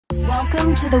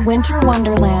Welcome to the winter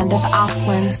wonderland of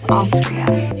Aflenz, Austria,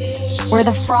 where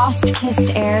the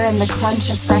frost-kissed air and the crunch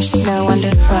of fresh snow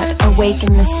underfoot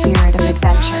awaken the spirit of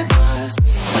adventure.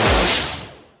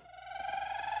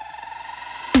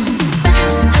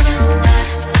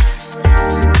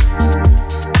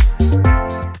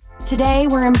 Today,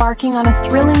 we're embarking on a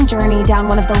thrilling journey down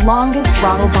one of the longest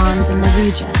Rodelbahns in the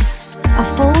region. A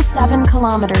full 7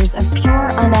 kilometers of pure,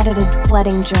 unedited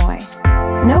sledding joy.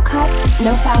 No cuts,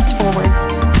 no fast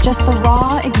forwards, just the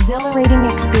raw, exhilarating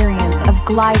experience of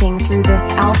gliding through this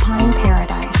Alpine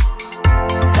paradise.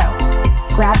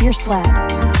 So, grab your sled,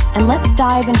 and let's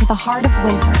dive into the heart of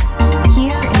winter,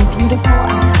 here in beautiful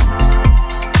Aflenz.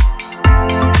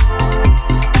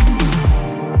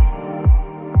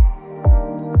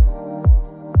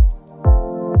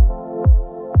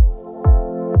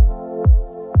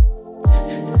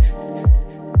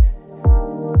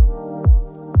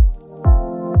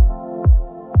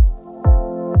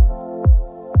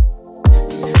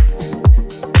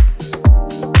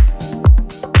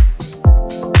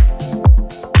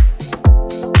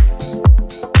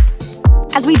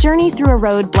 As we journey through a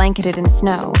road blanketed in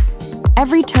snow,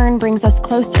 every turn brings us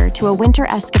closer to a winter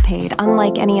escapade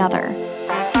unlike any other.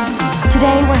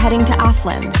 Today we're heading to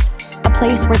Aflenz, a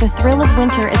place where the thrill of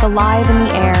winter is alive in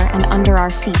the air and under our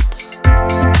feet.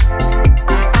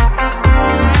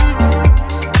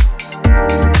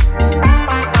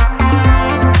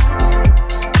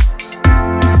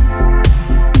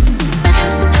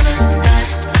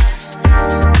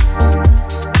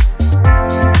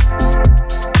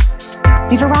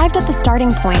 We've arrived at the starting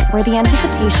point where the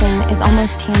anticipation is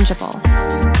almost tangible.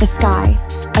 The sky,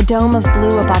 a dome of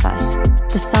blue above us.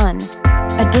 The sun,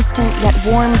 a distant yet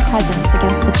warm presence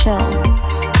against the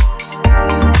chill.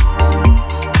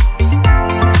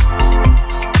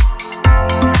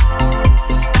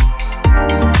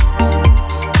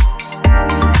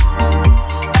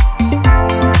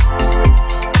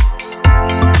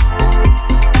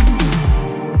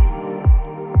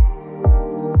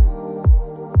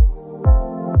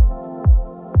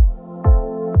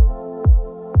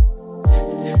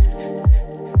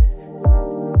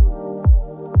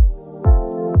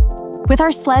 With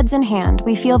our sleds in hand,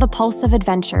 we feel the pulse of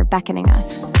adventure beckoning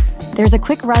us. There's a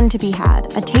quick run to be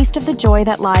had, a taste of the joy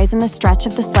that lies in the stretch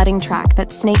of the sledding track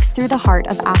that snakes through the heart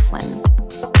of Aflenz.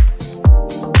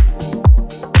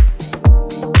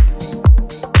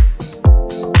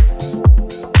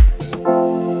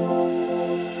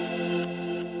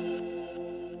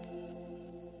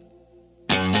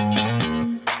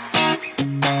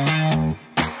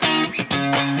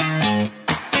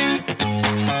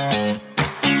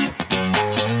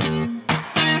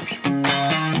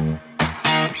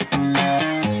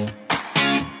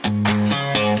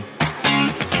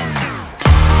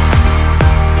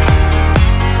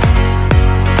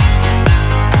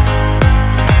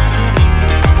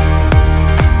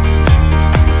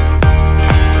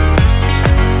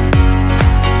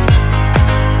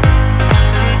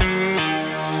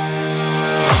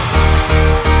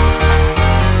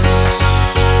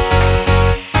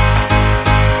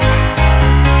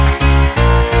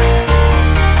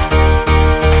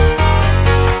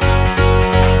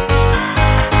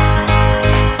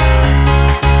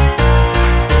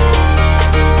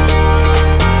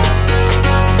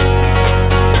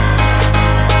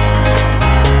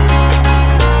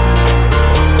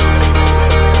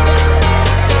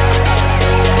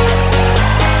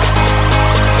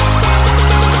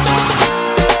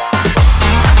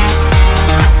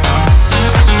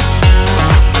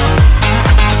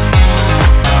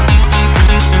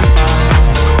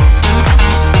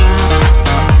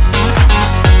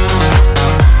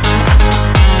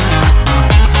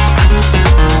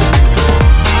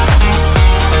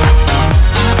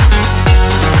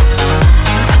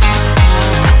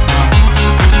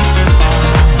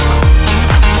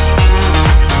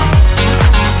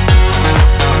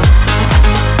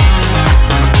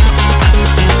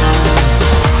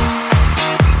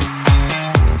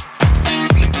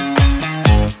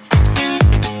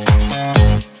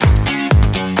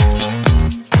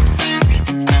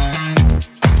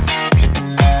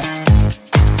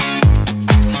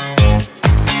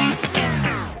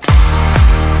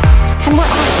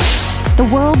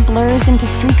 The world blurs into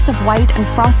streaks of white and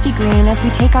frosty green as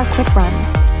we take our quick run,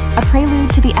 a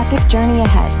prelude to the epic journey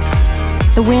ahead.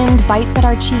 The wind bites at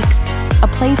our cheeks, a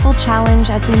playful challenge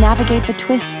as we navigate the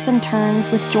twists and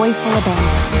turns with joyful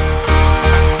abandon.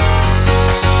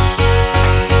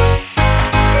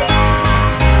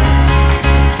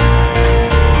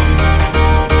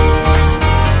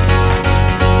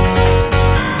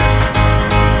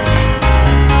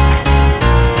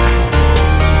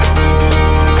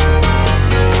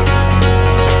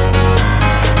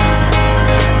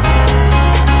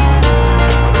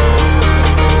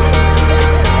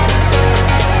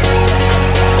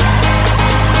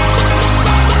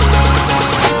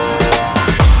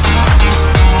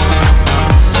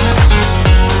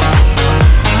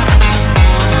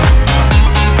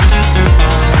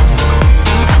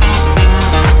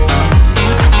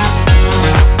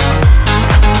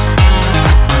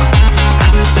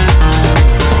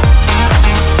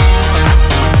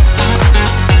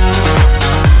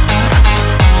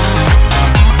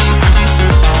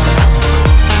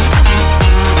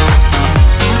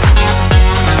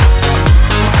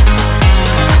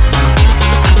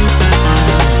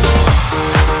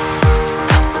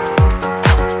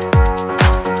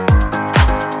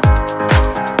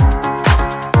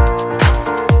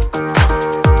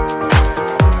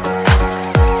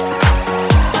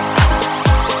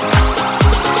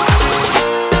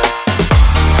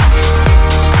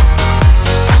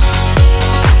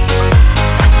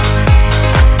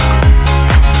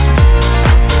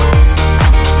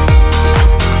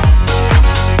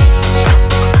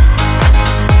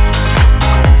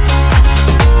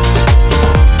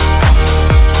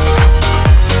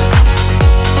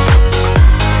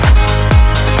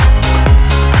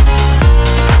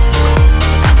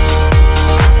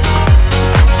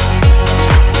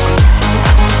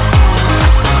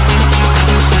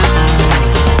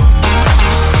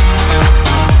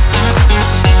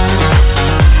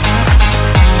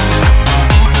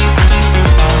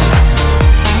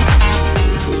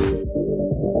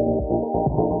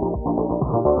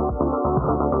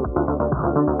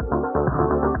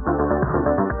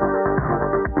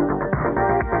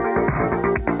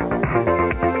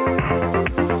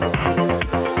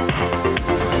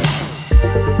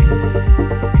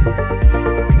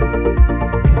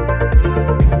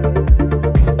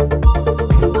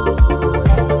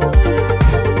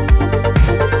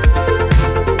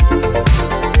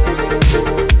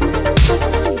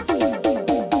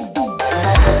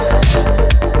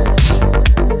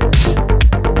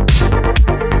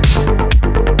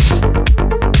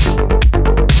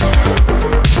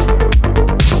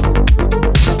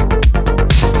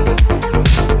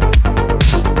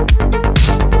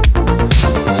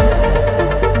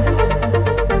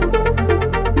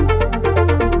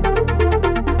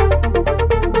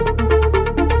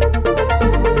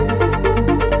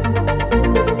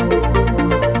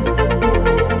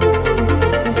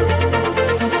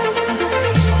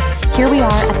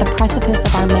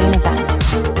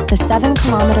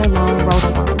 7-kilometer-long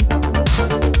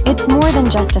Rodelbahn. It's more than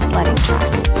just a sledding track.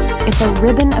 It's a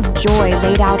ribbon of joy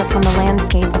laid out upon the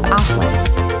landscape of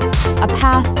Aflenz, a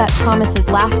path that promises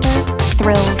laughter,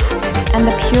 thrills, and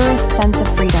the purest sense of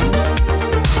freedom.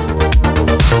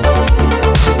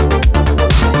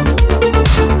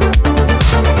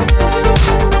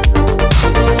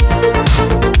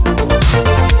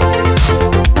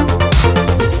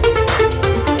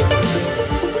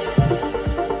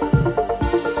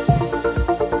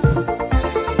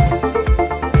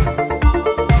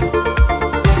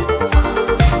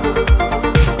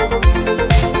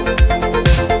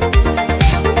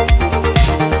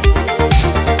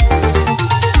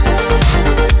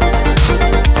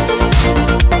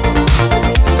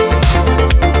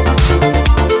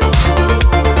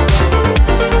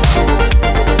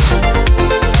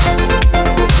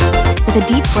 With a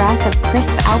deep breath of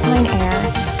crisp Alpine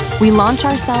air, we launch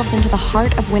ourselves into the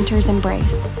heart of winter's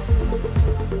embrace.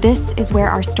 This is where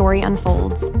our story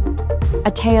unfolds,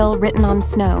 a tale written on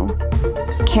snow,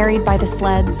 carried by the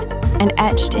sleds, and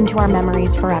etched into our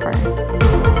memories forever.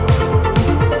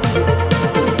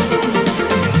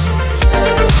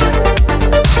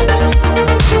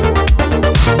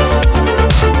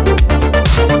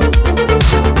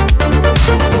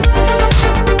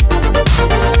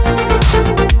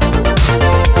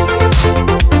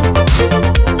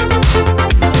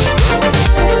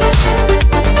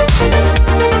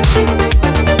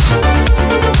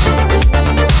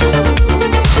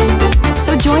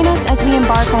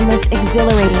 On this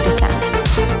exhilarating descent,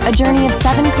 a journey of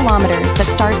 7 kilometers that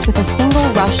starts with a single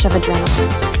rush of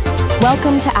adrenaline.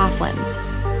 Welcome to Aflenz,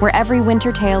 where every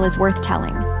winter tale is worth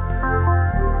telling.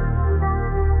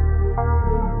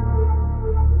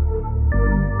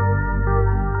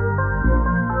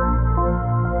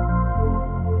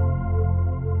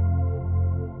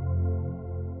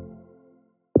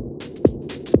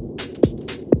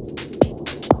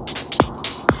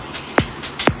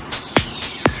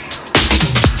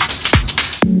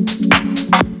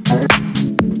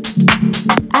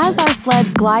 As our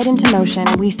sleds glide into motion,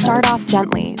 we start off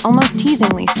gently, almost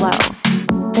teasingly slow.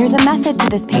 There's a method to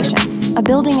this patience, a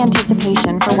building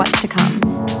anticipation for what's to come.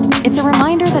 It's a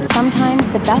reminder that sometimes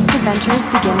the best adventures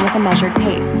begin with a measured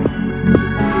pace.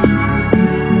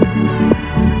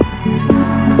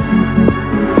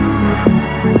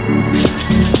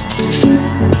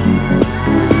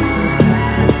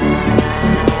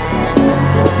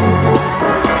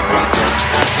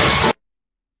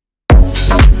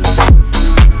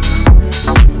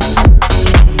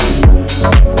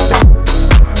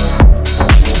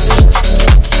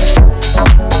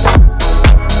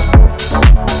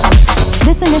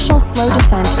 Slow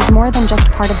descent is more than just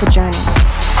part of the journey.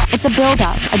 It's a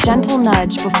build-up, a gentle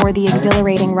nudge before the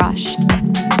exhilarating rush.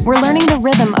 We're learning the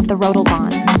rhythm of the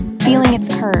Rodelbahn, feeling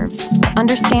its curves,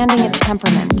 understanding its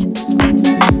temperament.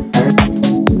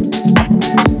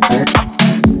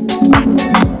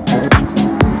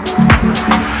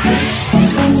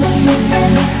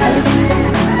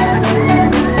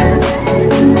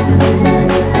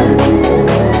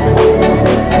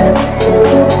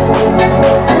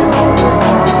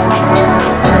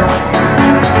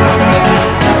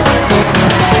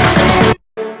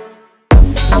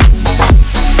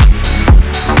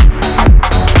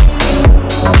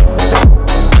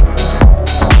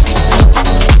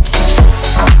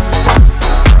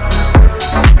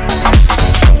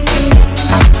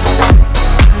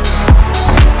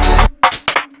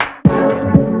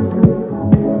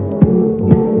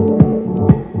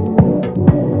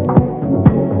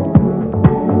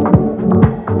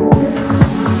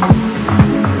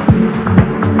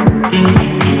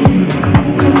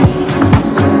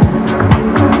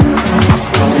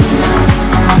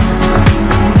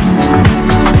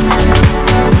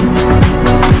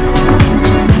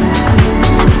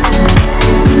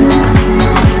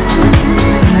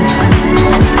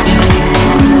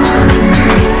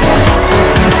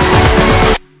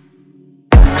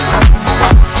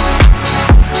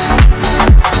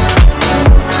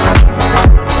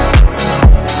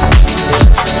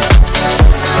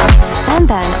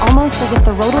 As if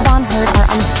the Rodelbahn heard our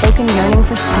unspoken yearning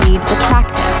for speed, the track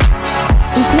dips.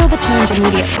 We feel the change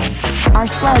immediately. Our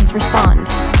sleds respond,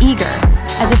 eager,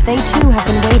 as if they too have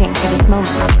been waiting for this moment.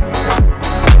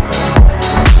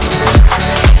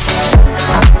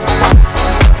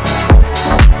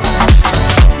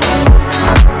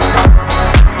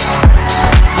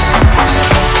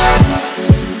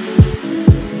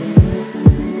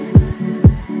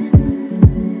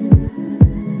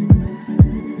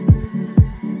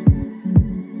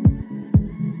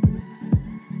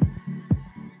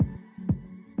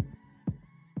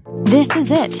 This this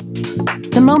is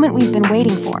it. The moment we've been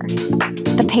waiting for.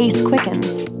 The pace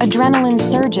quickens, adrenaline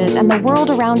surges, and the world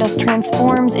around us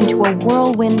transforms into a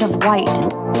whirlwind of white.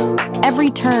 Every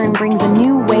turn brings a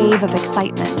new wave of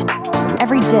excitement.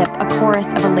 Every dip a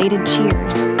chorus of elated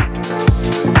cheers.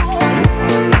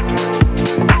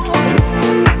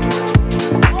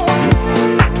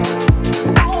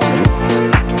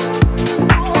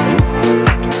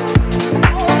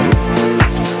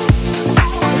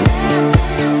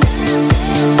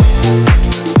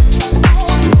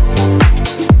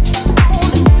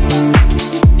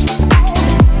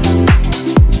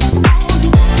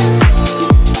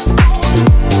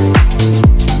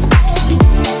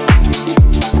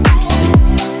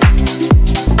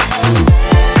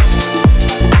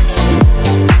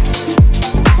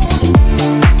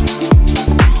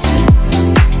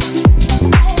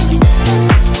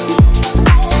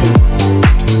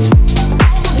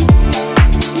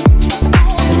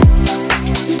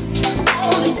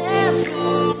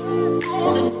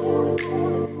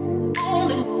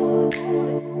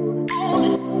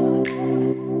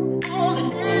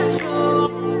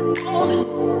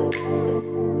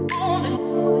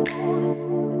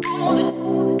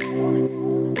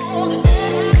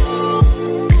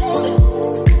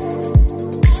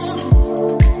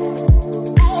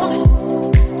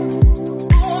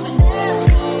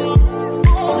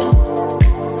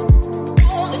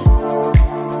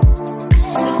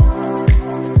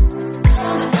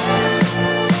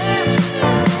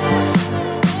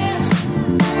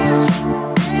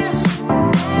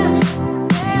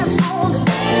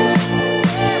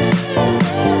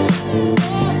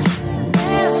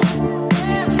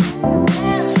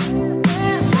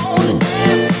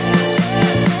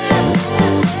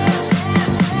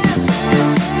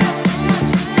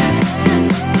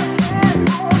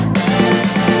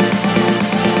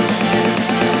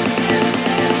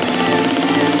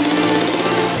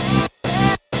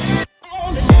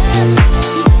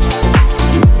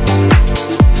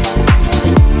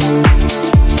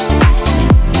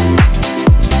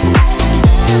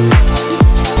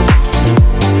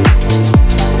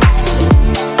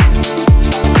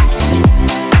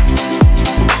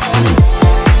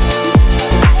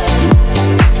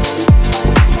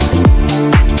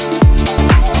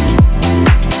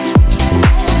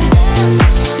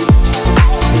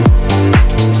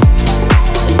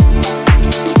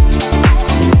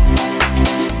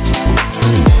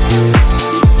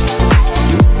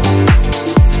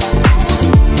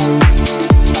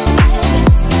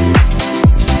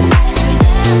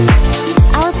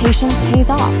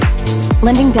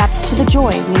 Lending depth to the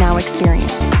joy we now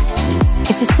experience.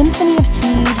 It's a symphony of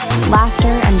speed, laughter,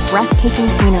 and breathtaking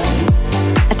scenery,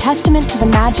 a testament to the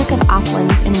magic of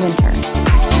Aflenz in winter.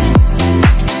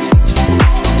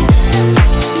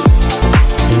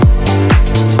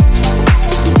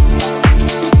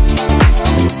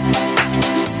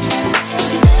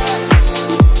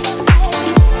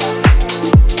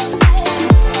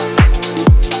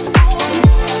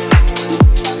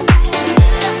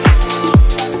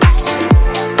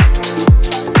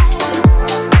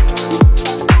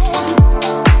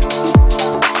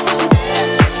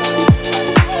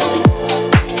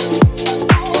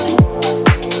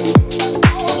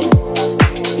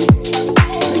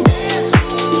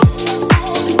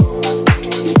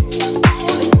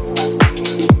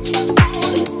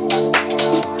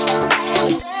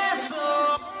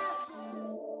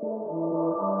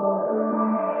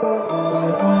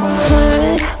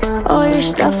 All your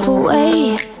stuff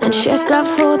away and check out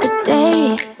for the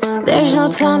day. There's no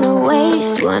time to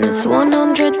waste when it's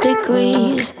 100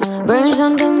 degrees. Burns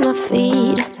under my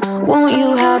feet. Won't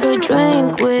you have a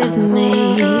drink with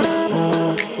me?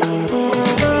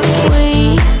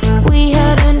 We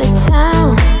head into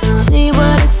town, see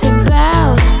what it's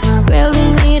about.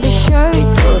 Barely need a shirt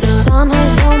though the sun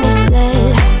has almost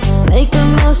set. Make the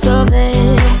most of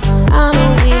it. I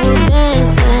know we will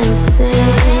dance and sing.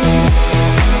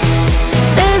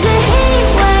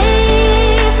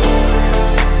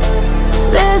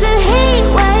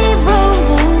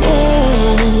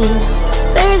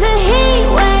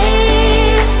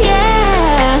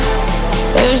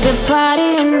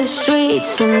 Party in the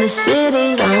streets and the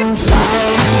city's on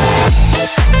fire.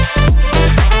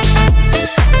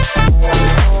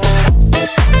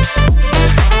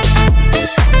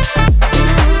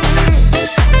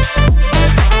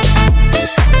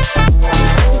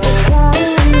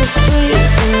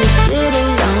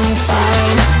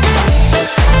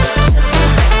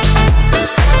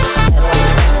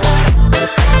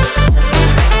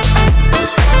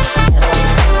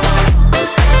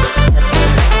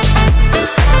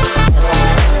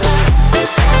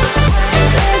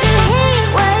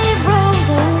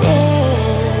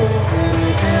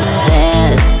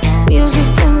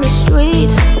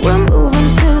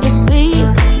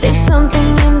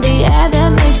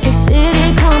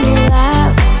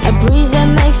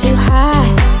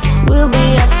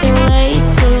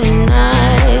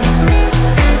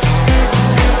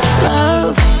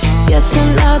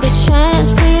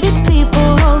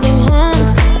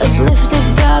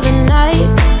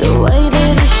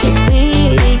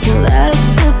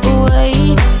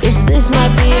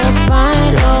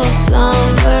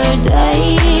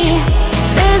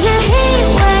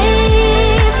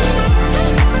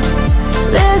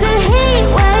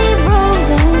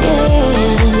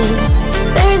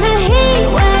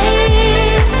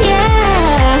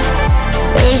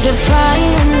 There's a party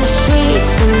in the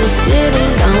streets and the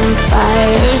city's on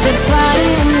fire. There's a party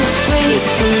in the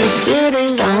streets and the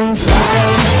city's on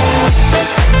fire.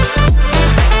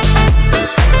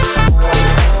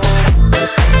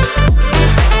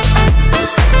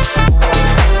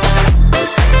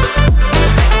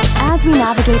 As we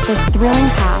navigate this thrilling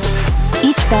path,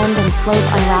 each bend and slope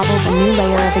unravels a new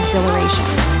layer of exhilaration.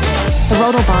 The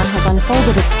Rodelbahn has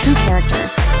unfolded its true character,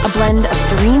 a blend of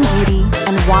serene beauty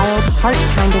and wild,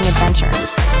 heart-pounding adventure.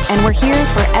 And we're here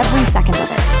for every second of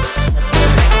it.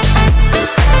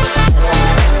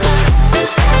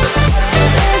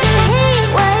 There's a heat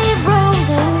wave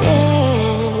rolling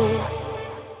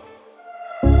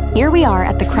in. Here we are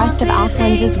at the crest of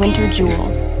Aflenz's winter jewel,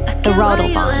 the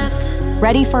Rodelbahn,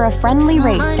 ready for a friendly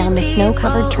race down the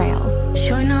snow-covered trail.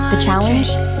 The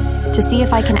challenge? To see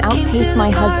if I can outpace my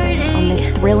husband on this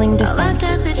thrilling descent.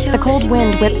 The cold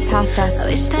wind whips past us,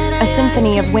 a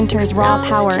symphony of winter's raw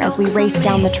power as we race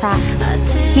down the track.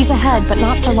 He's ahead, but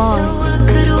not for long.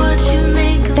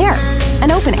 There,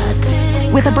 an opening.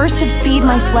 With a burst of speed,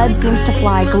 my sled seems to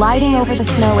fly, gliding over the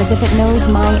snow as if it knows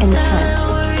my intent.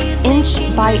 Inch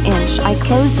by inch, I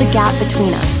close the gap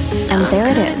between us, and there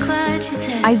it is.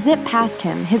 I zip past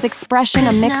him, his expression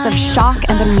a mix of shock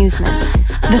and amusement.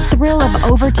 The thrill of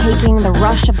overtaking, the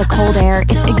rush of the cold air,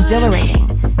 it's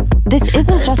exhilarating. This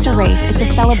isn't just a race, it's a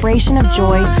celebration of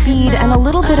joy, speed, and a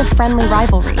little bit of friendly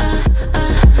rivalry.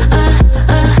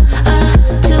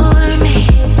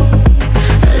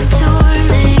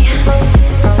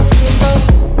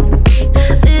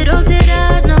 Little did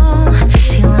I know,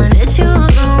 she wanted you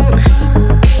alone.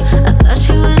 I thought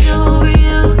she was over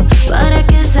you, but I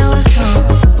guess I was wrong.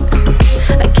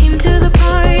 I came to the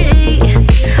party,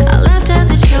 I laughed at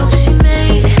the jokes she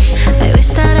made. I wish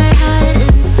that I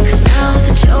hadn't, 'cause now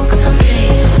the joke's on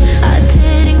me. I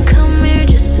didn't come here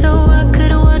just so I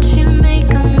could watch you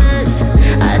make a mess.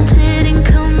 I didn't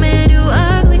come here to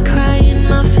ugly cry in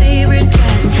my favorite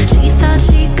dress. She thought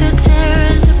she could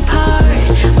tear us apart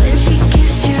when she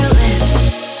kissed your lips.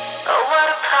 Oh, what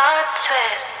a plot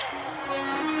twist.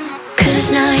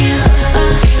 'Cause now you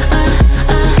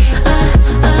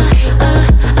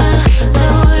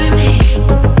adore me,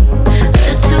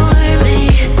 adore me.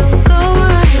 Go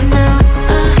ahead now,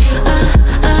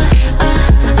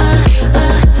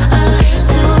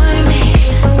 adore me,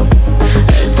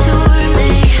 adore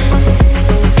me.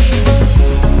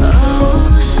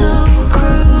 Oh, so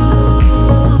cruel.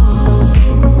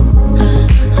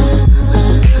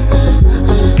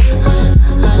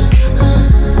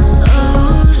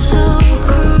 Oh, so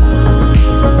cruel.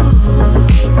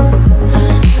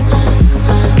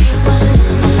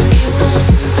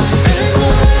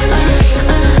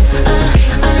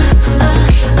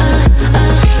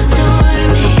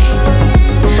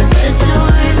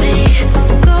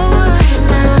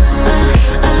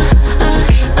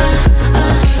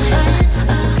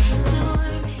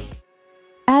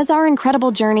 As our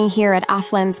incredible journey here at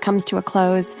Aflenz comes to a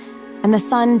close, and the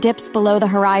sun dips below the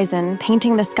horizon,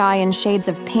 painting the sky in shades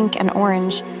of pink and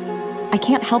orange, I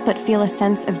can't help but feel a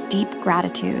sense of deep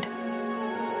gratitude.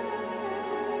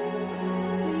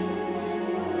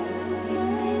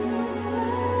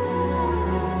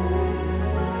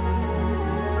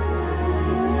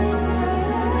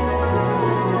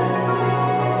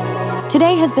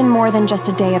 Today has been more than just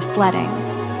a day of sledding.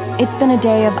 It's been a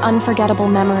day of unforgettable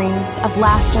memories, of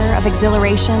laughter, of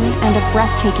exhilaration, and of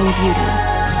breathtaking beauty.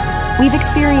 We've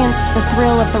experienced the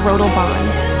thrill of the Rodelbahn,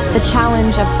 the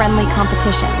challenge of friendly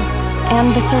competition,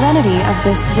 and the serenity of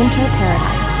this winter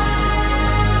paradise.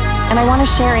 And I want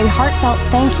to share a heartfelt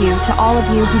thank you to all of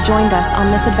you who joined us on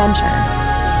this adventure.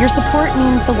 Your support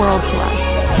means the world to us.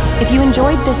 If you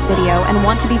enjoyed this video and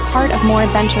want to be part of more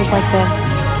adventures like this,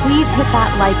 please hit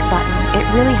that like button. It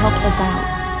really helps us out.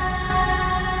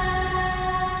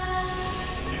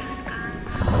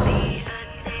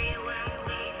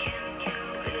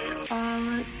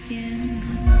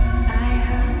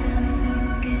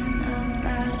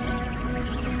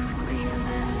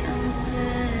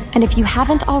 And if you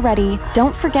haven't already,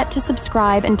 don't forget to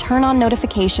subscribe and turn on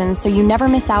notifications so you never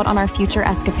miss out on our future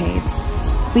escapades.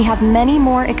 We have many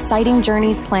more exciting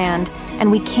journeys planned,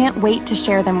 and we can't wait to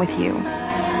share them with you.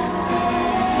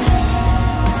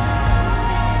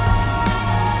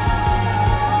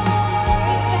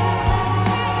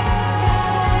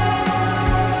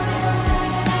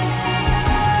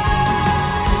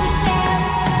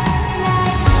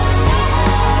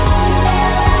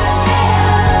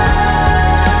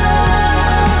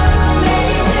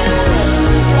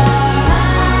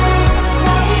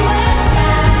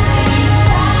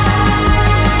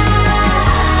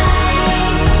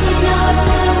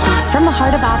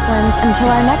 Until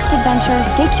our next adventure,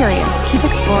 stay curious, keep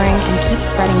exploring, and keep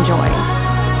spreading joy.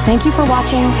 Thank you for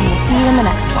watching, and we'll see you in the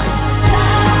next one.